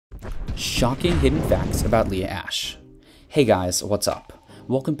Shocking hidden facts about Leah Ashe. Hey guys, what's up?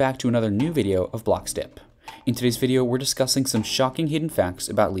 Welcome back to another new video of Blox Dip. In today's video, we're discussing some shocking hidden facts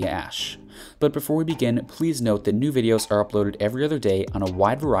about Leah Ashe. But before we begin, please note that new videos are uploaded every other day on a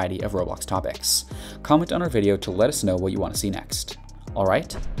wide variety of Roblox topics. Comment on our video to let us know what you want to see next.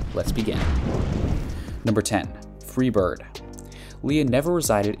 Alright, let's begin. Number 10. Free Bird. Leah never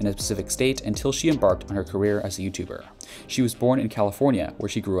resided in a specific state until she embarked on her career as a YouTuber. She was born in California, where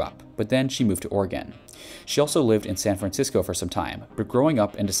she grew up, but then she moved to Oregon. She also lived in San Francisco for some time, but growing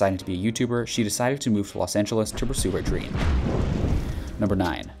up and deciding to be a YouTuber, she decided to move to Los Angeles to pursue her dream. Number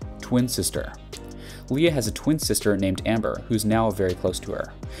 9. Twin sister. Leah has a twin sister named Amber, who's now very close to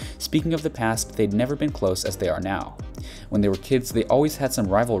her. Speaking of the past, they'd never been close as they are now. When they were kids, they always had some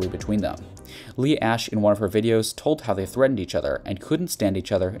rivalry between them. Leah Ashe, in one of her videos, told how they threatened each other and couldn't stand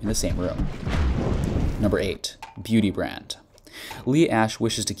each other in the same room. Number 8. Beauty brand. Leah Ashe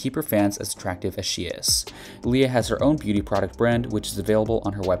wishes to keep her fans as attractive as she is. Leah has her own beauty product brand, which is available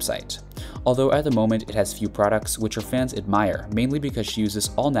on her website. Although at the moment it has few products, which her fans admire, mainly because she uses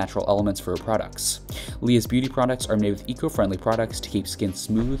all natural elements for her products. Leah's beauty products are made with eco-friendly products to keep skin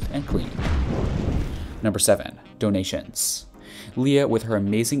smooth and clean. Number 7. Donations. Leah, with her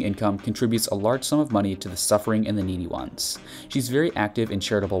amazing income, contributes a large sum of money to the suffering and the needy ones. She's very active in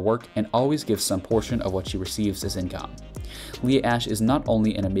charitable work and always gives some portion of what she receives as income. Leah Ashe is not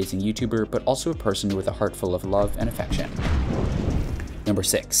only an amazing YouTuber, but also a person with a heart full of love and affection. Number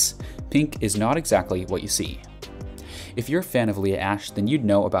 6. Pink is not exactly what you see. If you're a fan of Leah Ashe, then you'd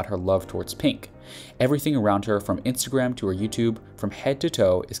know about her love towards pink. Everything around her, from Instagram to her YouTube, from head to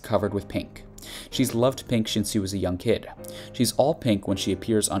toe, is covered with pink. She's loved pink since she was a young kid. She's all pink when she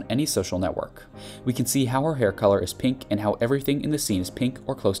appears on any social network. We can see how her hair color is pink and how everything in the scene is pink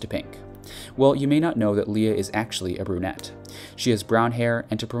or close to pink. Well, you may not know that Leah is actually a brunette. She has brown hair,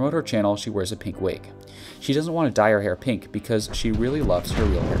 and to promote her channel, she wears a pink wig. She doesn't want to dye her hair pink because she really loves her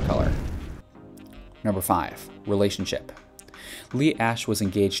real hair color. Number 5. Relationship. Leah Ashe was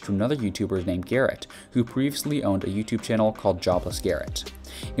engaged to another YouTuber named Garrett, who previously owned a YouTube channel called Jobless Garrett.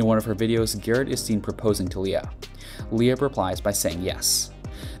 In one of her videos, Garrett is seen proposing to Leah. Leah replies by saying yes.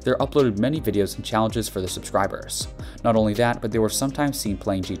 There are uploaded many videos and challenges for their subscribers. Not only that, but they were sometimes seen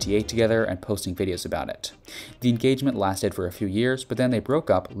playing GTA together and posting videos about it. The engagement lasted for a few years, but then they broke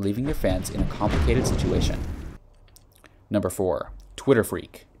up, leaving their fans in a complicated situation. Number 4. Twitter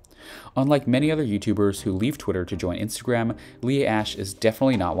freak. Unlike many other YouTubers who leave Twitter to join Instagram, Leah Ashe is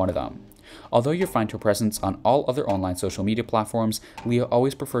definitely not one of them. Although you find her presence on all other online social media platforms, Leah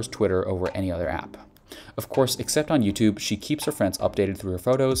always prefers Twitter over any other app. Of course, except on YouTube, she keeps her friends updated through her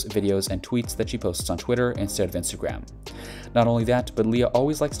photos, videos, and tweets that she posts on Twitter instead of Instagram. Not only that, but Leah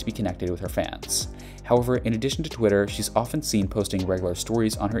always likes to be connected with her fans. However, in addition to Twitter, she's often seen posting regular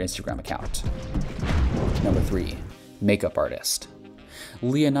stories on her Instagram account. Number 3. Makeup artist.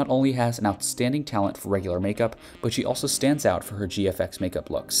 Leah not only has an outstanding talent for regular makeup, but she also stands out for her GFX makeup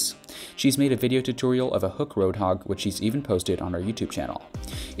looks. She's made a video tutorial of a hook roadhog, which she's even posted on her YouTube channel.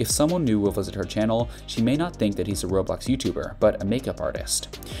 If someone new will visit her channel, she may not think that he's a Roblox YouTuber, but a makeup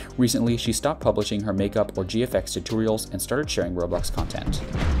artist. Recently, she stopped publishing her makeup or GFX tutorials and started sharing Roblox content.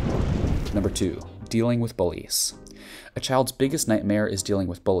 Number 2. Dealing with bullies. A child's biggest nightmare is dealing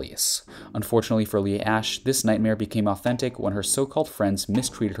with bullies. Unfortunately for Leah Ashe, this nightmare became authentic when her so-called friends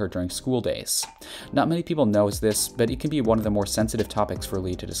mistreated her during school days. Not many people know this, but it can be one of the more sensitive topics for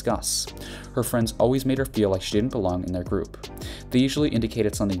Leah to discuss. Her friends always made her feel like she didn't belong in their group. They usually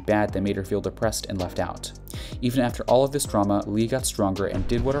indicated something bad that made her feel depressed and left out. Even after all of this drama, Leah got stronger and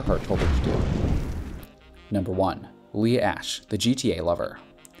did what her heart told her to do. Number 1. Leah Ashe, the GTA lover.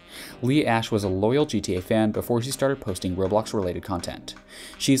 Leah Ashe was a loyal GTA fan before she started posting Roblox-related content.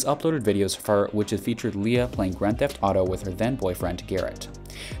 She's uploaded videos of her which have featured Leah playing Grand Theft Auto with her then-boyfriend Garrett.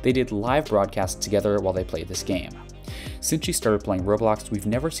 They did live broadcasts together while they played this game. Since she started playing Roblox, we've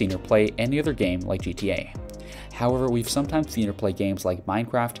never seen her play any other game like GTA. However, we've sometimes seen her play games like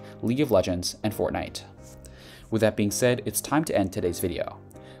Minecraft, League of Legends, and Fortnite. With that being said, it's time to end today's video.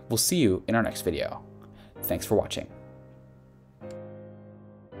 We'll see you in our next video. Thanks for watching.